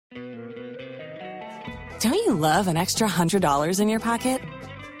Don't you love an extra $100 in your pocket?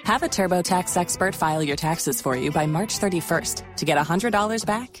 Have a TurboTax expert file your taxes for you by March 31st to get $100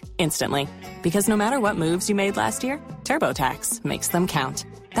 back instantly. Because no matter what moves you made last year, TurboTax makes them count.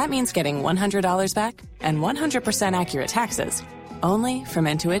 That means getting $100 back and 100% accurate taxes, only from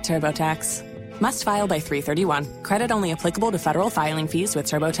Intuit TurboTax. Must file by 3/31. Credit only applicable to federal filing fees with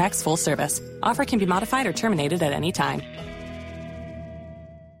TurboTax full service. Offer can be modified or terminated at any time.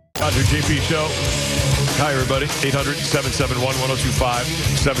 Roger JP Show. Hi, everybody. 800-771-1025,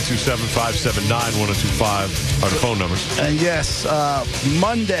 727-579-1025 are the phone numbers. And yes,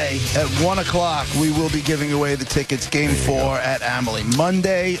 Monday at 1 o'clock, we will be giving away the tickets, Game 4 at Amalie.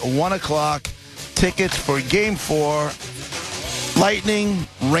 Monday, 1 o'clock, tickets for Game 4, Lightning,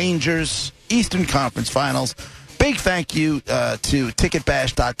 Rangers, Eastern Conference Finals. Big thank you to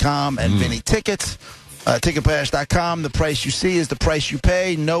ticketbash.com and Vinny Tickets. Ticketbash.com, the price you see is the price you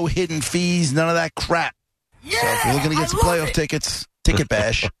pay. No hidden fees, none of that crap. Yeah, so if you're looking to get some playoff tickets,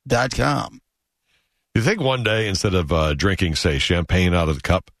 ticketbash.com. You think one day, instead of drinking, say, champagne out of the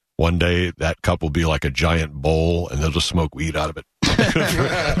cup, one day that cup will be like a giant bowl and they'll just smoke weed out of it?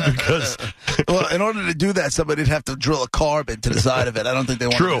 Because well, in order to do that, somebody'd have to drill a carb into the side of it. I don't think they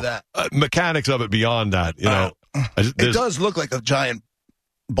want to do that. Mechanics of it beyond that, you know. It does look like a giant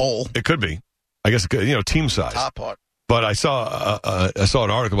bowl. It could be. I guess, team size. Top part. But I saw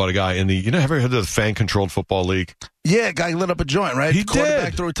an article about a guy in the, have you ever heard of the fan-controlled football league? Yeah, a guy lit up a joint, right? He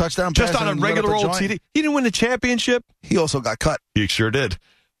Quarterback did. threw a touchdown just pass on a regular old TD. He didn't win the championship. He also got cut. He sure did.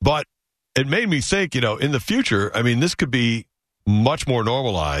 But it made me think, in the future, I mean, this could be much more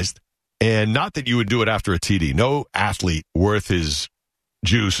normalized. And not that you would do it after a TD. No athlete worth his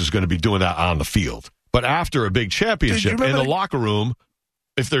juice is going to be doing that on the field. But after a big championship, in the locker room,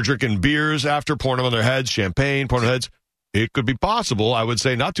 if they're drinking beers after, pouring them on their heads, champagne, pouring on their heads, it could be possible, I would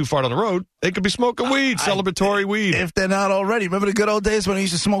say, not too far down the road, they could be smoking weed, celebratory weed. If they're not already. Remember the good old days when they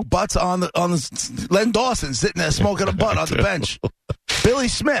used to smoke butts on the Len Dawson sitting there smoking a butt on the bench. Billy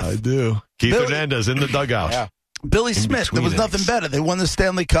Smith. I do. Keith Hernandez in the dugout. Yeah. Billy Smith. There was nothing better. They won the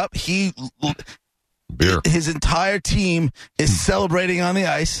Stanley Cup. Beer. His entire team is celebrating on the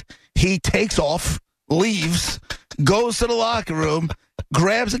ice. He takes off, leaves, goes to the locker room,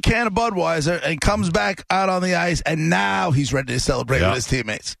 grabs a can of Budweiser, and comes back out on the ice, and now he's ready to celebrate with his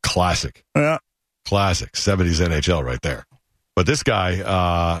teammates. Classic. Yeah. Classic. 70s NHL right there. But this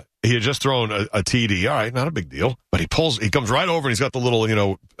guy, he had just thrown a TD. All right, not a big deal. But he comes right over, and he's got the little,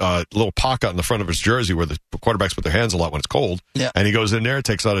 little pocket in the front of his jersey where the quarterbacks put their hands a lot when it's cold. Yeah. And he goes in there,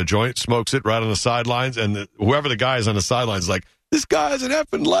 takes out a joint, smokes it right on the sidelines, and whoever the guy is on the sidelines is like, this guy's an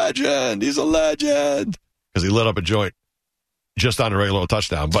effing legend. He's a legend. Because he lit up a joint. Just on a regular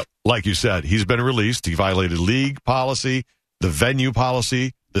touchdown. But like you said, he's been released. He violated league policy, the venue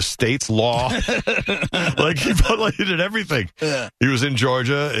policy, the state's law. Like, he violated everything. Yeah. He was in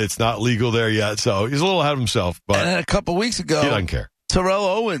Georgia. It's not legal there yet. So he's a little ahead of himself. But and then a couple weeks ago, he doesn't care. Terrell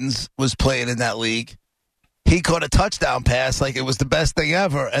Owens was playing in that league. He caught a touchdown pass like it was the best thing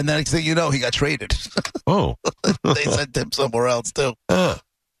ever. And then next thing you know, he got traded. Oh. They sent him somewhere else, too.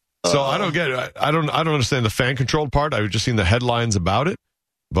 So I don't get it. I don't understand the fan controlled part. I've just seen the headlines about it.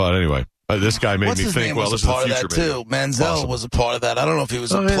 But anyway, this guy made me think, well, this is the future. Too. Manziel was a part of that. I don't know if he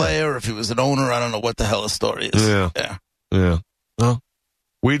was a player or if he was an owner. I don't know what the hell the story is. Yeah. Well,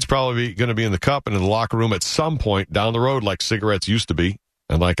 weed's probably going to be in the cup and in the locker room at some point down the road, like cigarettes used to be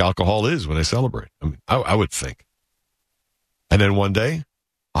and like alcohol is when they celebrate. I mean, I would think. And then one day,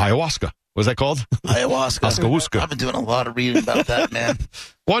 ayahuasca. What's that called? Ayahuasca. I've been doing a lot of reading about that, man.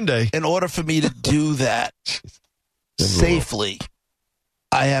 One day. In order for me to do that safely,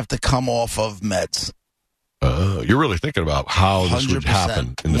 I have to come off of meds. You're really thinking about how this would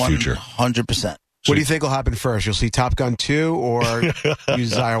happen in the future. 100%. What do you think will happen first? You'll see Top Gun 2 or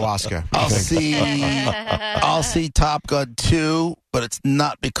use ayahuasca? I'll see Top Gun 2, but it's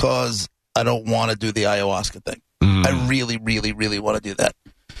not because I don't want to do the ayahuasca thing. I really, really, really want to do that.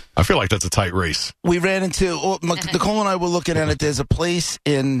 I feel like that's a tight race. We ran into, Nicole and I were looking at it. There's a place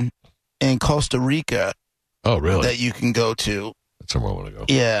in Costa Rica. Oh, really? That you can go to. That's somewhere I want to go.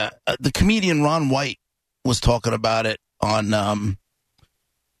 Yeah. The comedian Ron White was talking about it on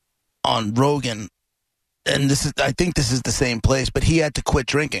Rogan. And I think this is the same place, but he had to quit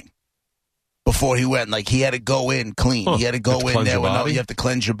drinking before he went. Like, he had to go in clean. He had to go in there. You have to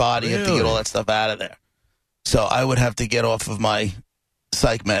cleanse your body. You have to get all that stuff out of there. So I would have to get off of my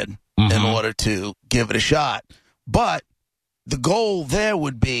psych med in order to give it a shot. But the goal there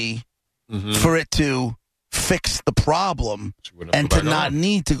would be for it to fix the problem and to not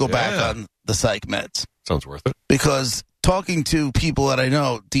need to go back on the psych meds. Sounds worth it. Because talking to people that I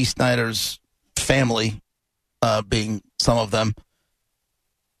know, Dee Snider's family being some of them,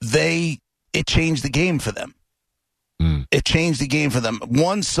 it changed the game for them. It changed the game for them.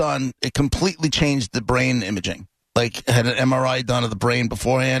 One son, it completely changed the brain imaging. Like, had an MRI done of the brain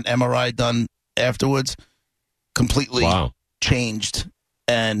beforehand, MRI done afterwards, completely changed.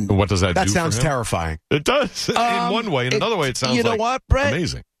 And what does that do? That sounds for him? terrifying. It does. In one way. In another way, it sounds like what, Brett?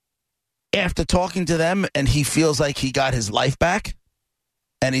 amazing. After talking to them, and he feels like he got his life back,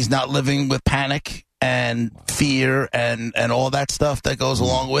 and he's not living with panic and fear and all that stuff that goes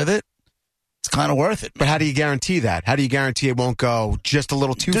along with it, it's kind of worth it. Man. But how do you guarantee that? How do you guarantee it won't go just a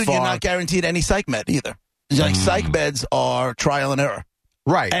little too far? You're not guaranteed any psych med either. Like, psych meds are trial and error.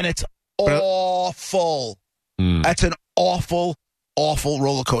 Right. And it's awful. That's an awful, awful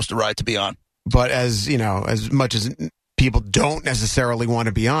roller coaster ride to be on. But as much as people don't necessarily want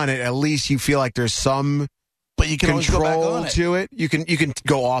to be on it, at least you feel like there's some but you can control always go back on it. to it. You can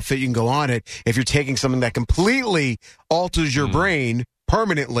go off it, you can go on it. If you're taking something that completely alters your brain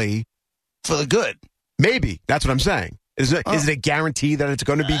permanently for the good. Maybe. That's what I'm saying. Is it a guarantee that it's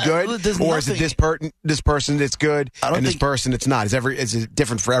going to be good? Or is it this person it's good and this person it's not? Is it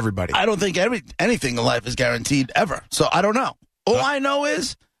different for everybody? I don't think anything in life is guaranteed ever. So I don't know. All I know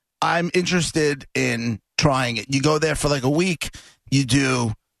is I'm interested in trying it. You go there for like a week. You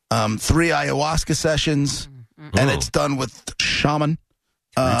do 3 ayahuasca sessions, and it's done with shaman.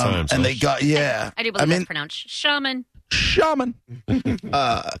 3 times. And they got, I do believe it's pronounced shaman. Shaman.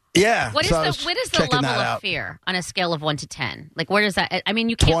 Yeah. What is the level of fear on a scale of 1 to 10? Like, where does that? I mean,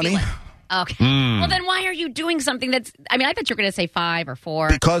 you can't 20. be like, okay. Well, then why are you doing something that's? I mean, I bet you're going to say 5 or 4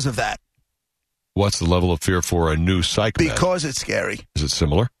 because of that. What's the level of fear for a new psych med? Because it's scary. Is it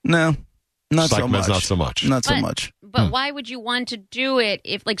similar? No, not psych so much. Med's not so much. Not so much. But why would you want to do it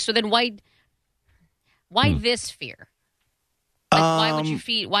if, like, so then why this fear? Like,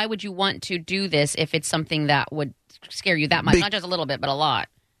 why would you want to do this if it's something that would scare you that much? Not just a little bit, but a lot.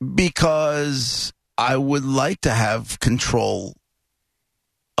 Because I would like to have control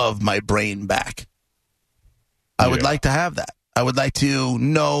of my brain back. I would like to have that. I would like to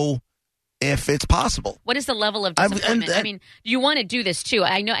know if it's possible. What is the level of disappointment? I mean, you want to do this too.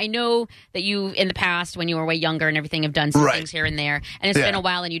 I know that you, in the past, when you were way younger and everything, have done some things here and there, and it's been a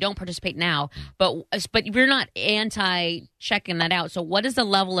while, and you don't participate now. But you're not anti-checking that out. So what is the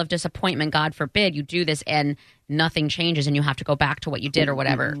level of disappointment, God forbid, you do this and nothing changes and you have to go back to what you did or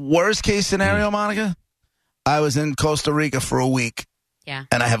whatever? Worst case scenario, Monica, I was in Costa Rica for a week. Yeah.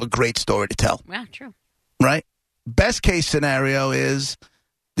 And I have a great story to tell. Yeah, true. Right? Best case scenario is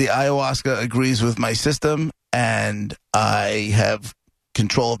the ayahuasca agrees with my system, and I have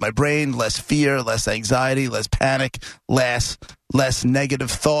control of my brain, less fear, less anxiety, less panic, less negative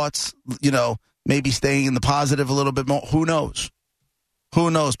thoughts, maybe staying in the positive a little bit more. Who knows?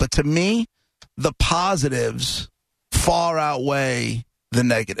 But to me, the positives far outweigh the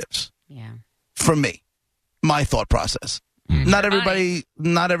negatives. Yeah. For me, my thought process. Not everybody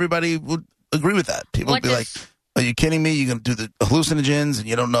would agree with that. People would be like, are you kidding me? You're going to do the hallucinogens and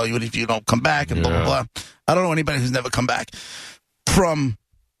you don't know if you don't come back and blah, blah, blah. I don't know anybody who's never come back from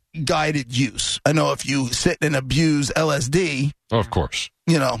guided use. I know if you sit and abuse LSD, of course,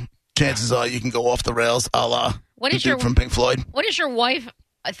 chances are you can go off the rails a la from Pink Floyd. What does your wife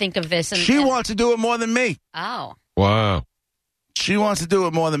think of this? She wants to do it more than me. Oh. Wow. She wants to do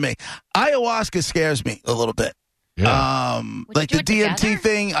it more than me. Ayahuasca scares me a little bit. Yeah. Like the DMT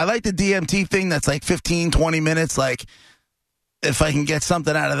thing. I like the DMT thing that's like 15, 20 minutes. Like, if I can get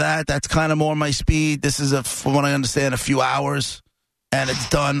something out of that, that's kind of more my speed. This is, from what I understand, a few hours. And it's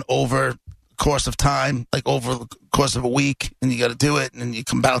done over the course of time, like over the course of a week. And you got to do it. And then you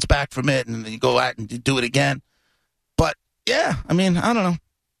can bounce back from it. And then you go out and you do it again. But, yeah, I mean, I don't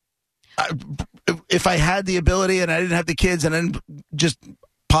know. If I had the ability and I didn't have the kids and then just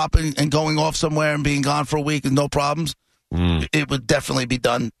popping and going off somewhere and being gone for a week with no problems, it would definitely be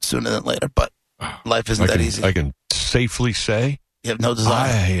done sooner than later. But life isn't that easy. I can safely say you have no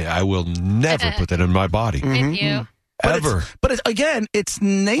desire. I will never put that in my body. With you. Ever. But again, it's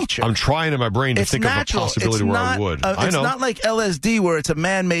nature. I'm trying in my brain to think natural. of a possibility where I would. I know. It's not like LSD where it's a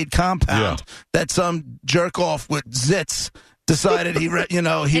man-made compound that some jerk-off with zits decided he read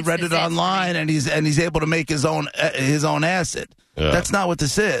it online and he's able to make his own acid. Yeah. That's not what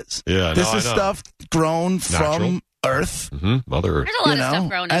this is. Yeah, this is stuff grown from Earth. Mother Earth. There's a lot of stuff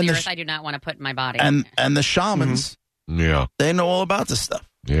grown in the Earth I do not want to put in my body. And the shamans, they know all about this stuff.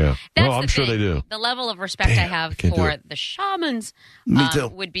 Yeah. That's I'm sure they do. The level of respect I have for the shamans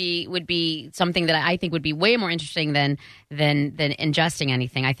would be something that I think would be way more interesting than ingesting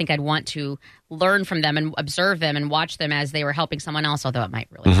anything. I think I'd want to learn from them and observe them and watch them as they were helping someone else, although it might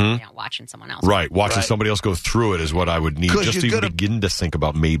really be watching someone else. Right. Watching somebody else go through it is what I would need just to even begin to think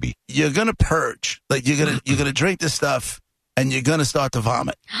about maybe. You're going to purge. Like, you're gonna drink this stuff, and you're going to start to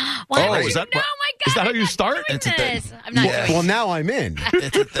vomit. Why would you know? My God, is that how you start? It's a thing. I'm not doing it. Well, now I'm in.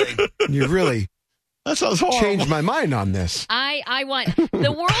 It's a thing. You really that sounds horrible. Changed my mind on this. I want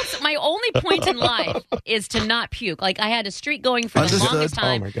the world's. My only point in life is to not puke. Like, I had a streak going for the longest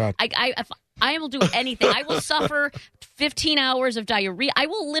time. Oh my God. I will do anything. I will suffer 15 hours of diarrhea. I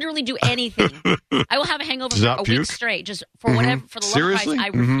will literally do anything. I will have a hangover for a week straight, just for whatever, for the love of Christ. I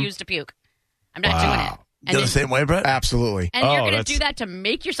refuse to puke. I'm not doing it. And you're the same way, Brett? Absolutely. And you're going to do that to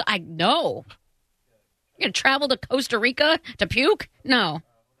make yourself... I know. You're going to travel to Costa Rica to puke? No.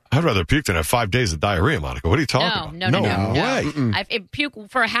 I'd rather puke than have 5 days of diarrhea, Monica. What are you talking about? No way. If puke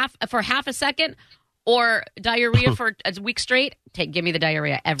for half a second or diarrhea for a week straight, give me the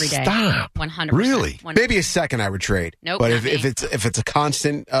diarrhea every day. Stop. 100%. Really? 100%. Maybe a second I would trade. Nope. But if it's a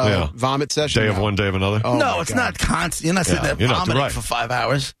constant vomit session, day of one, day of another. Oh no, it's not constant. You're not sitting there vomiting for 5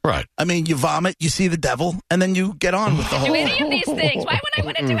 hours. Right. I mean, you vomit, you see the devil, and then you get on with the whole. Do any of these things? Why would I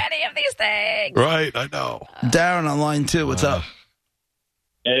want to do any of these things? Right. I know. Darren on line 2. What's up?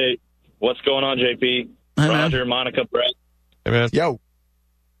 Hey, what's going on, JP? Hey, Roger, Monica, Brett. Hey, man. Yo.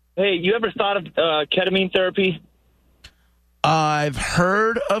 Hey, you ever thought of ketamine therapy? I've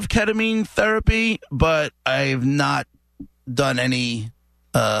heard of ketamine therapy, but I've not done any.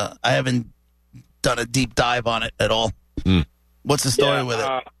 I haven't done a deep dive on it at all. What's the story with it?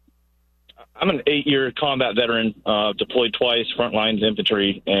 I'm an 8-year combat veteran, deployed twice, front lines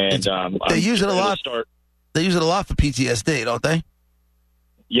infantry, and they use it a lot. They use it a lot for PTSD, don't they?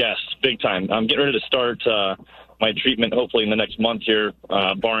 Yes, big time. I'm getting ready to start my treatment hopefully in the next month here,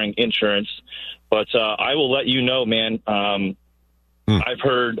 barring insurance. But I will let you know, man. I've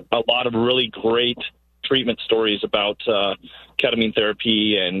heard a lot of really great treatment stories about ketamine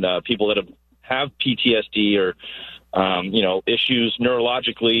therapy and people that have PTSD or issues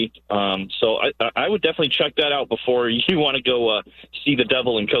neurologically. So I would definitely check that out before you want to go see the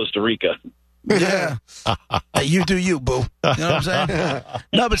devil in Costa Rica. Yeah. Hey, you do you, boo. You know what I'm saying?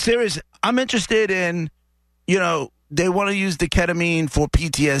 No, but seriously, I'm interested in, they want to use the ketamine for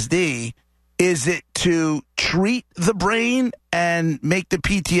PTSD. Is it to treat the brain and make the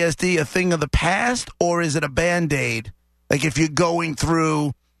PTSD a thing of the past, or is it a Band-Aid? Like, if you're going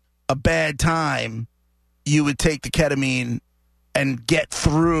through a bad time, you would take the ketamine and get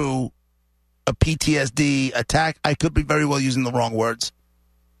through a PTSD attack? I could be very well using the wrong words.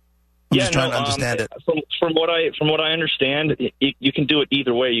 I'm just trying to understand it. From what I understand, you can do it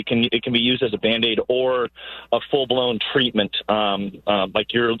either way. It can be used as a Band-Aid or a full-blown treatment,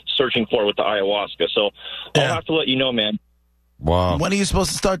 like you're searching for with the ayahuasca. So I'll have to let you know, man. Wow. When are you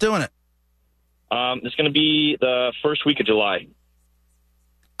supposed to start doing it? It's going to be the first week of July.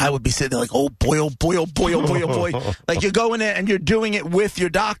 I would be sitting there like, oh boy, oh boy, oh boy, oh boy, oh boy. Like, you're going in and you're doing it with your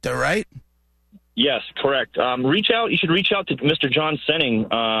doctor, right? Yes, correct. You should reach out to Mr. John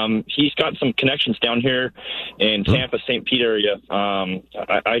Senning. He's got some connections down here in Tampa, St. Pete area.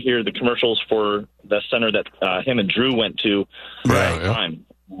 I hear the commercials for the center that him and Drew went to right. Time.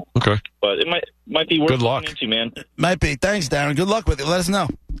 Okay. But it might be worth Good luck. looking into, man. Might be. Thanks, Darren. Good luck with it. Let us know.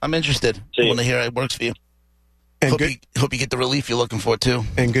 I'm interested. I want to hear how it works for you. And hope you get the relief you're looking for, too.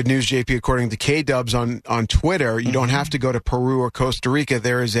 And good news, JP, according to K-Dubs on Twitter, you don't have to go to Peru or Costa Rica.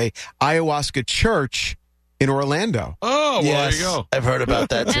 There is a ayahuasca church in Orlando. Oh, well, yes, there you go. I've heard about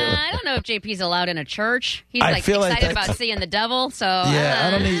that, too. I don't know if JP's allowed in a church. He's feel excited like about seeing the devil, so... Yeah,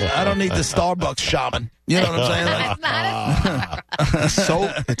 I don't need the Starbucks shaman. You know what I'm saying?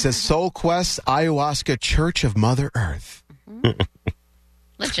 Like, it says Soul Quest Ayahuasca Church of Mother Earth.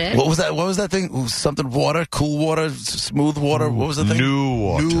 Legit. What was that thing? Something water, cool water, smooth water. What was the thing? New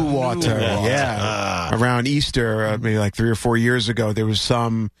water. Yeah. Around Easter, maybe like 3 or 4 years ago, there was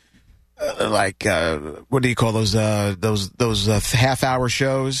some what do you call those half-hour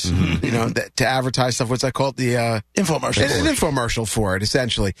shows? To advertise stuff. What's that called? The infomercial. It's an infomercial for it,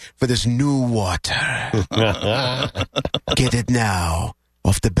 essentially, for this new water. Get it now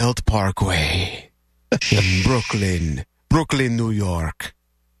off the Belt Parkway in Brooklyn, New York.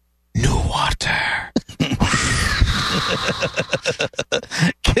 New water.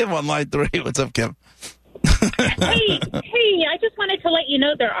 Kim on line 3. What's up, Kim? Hey, I just wanted to let you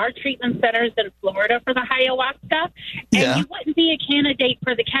know there are treatment centers in Florida for the ayahuasca, and you wouldn't be a candidate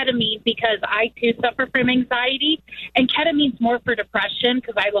for the ketamine because I, too, suffer from anxiety, and ketamine's more for depression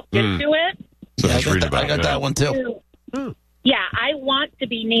because I looked into it. So I got that one, too. Yeah, I want to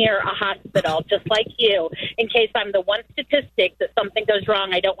be near a hospital, just like you, in case I'm the one statistic that something goes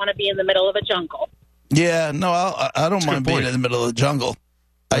wrong. I don't want to be in the middle of a jungle. Yeah, no, I don't mind being in the middle of the jungle.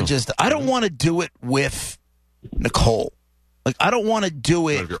 I don't want to do it with Nicole. Like, I don't want to do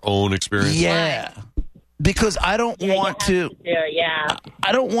it. Have your own experience? Yeah. Because I don't want to.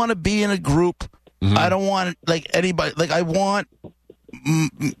 I don't want to be in a group. Mm-hmm. I don't want, like, anybody. Like, I want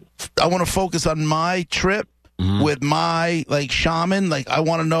to focus on my trip with my, like, shaman. Like, I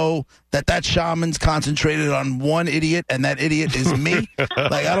want to know that shaman's concentrated on one idiot, and that idiot is me.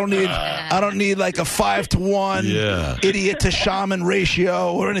 Like, I don't need like a 5-to-1 idiot to shaman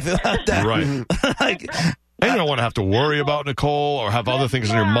ratio or anything like that. Right. Like, and you don't want to have to worry about Nicole or have other things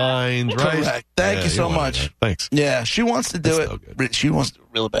in your mind, right? Correct. Thank you so much. Thanks. Yeah, she wants to do it. She wants to do it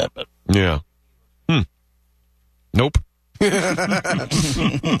real bad, but yeah. Nope.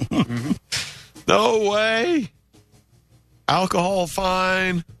 No way. Alcohol,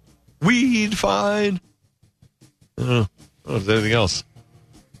 fine. Weed, fine. Is there anything else?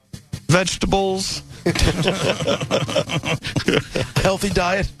 Vegetables. Healthy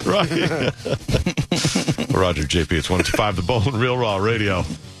diet. Right. Roger, JP, it's 105 The Bone, Real Raw Radio.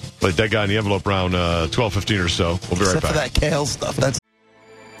 Played that guy in the envelope round 12:15 or so. We'll be right back. Except for that kale stuff. That's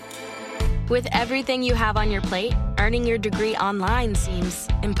With everything you have on your plate, earning your degree online seems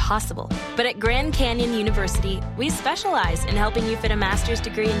impossible. But at Grand Canyon University, we specialize in helping you fit a master's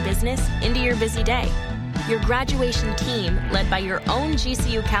degree in business into your busy day. Your graduation team, led by your own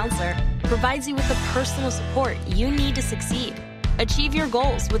GCU counselor, provides you with the personal support you need to succeed. Achieve your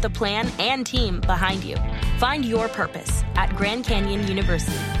goals with a plan and team behind you. Find your purpose at Grand Canyon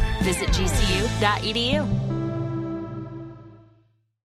University. Visit gcu.edu.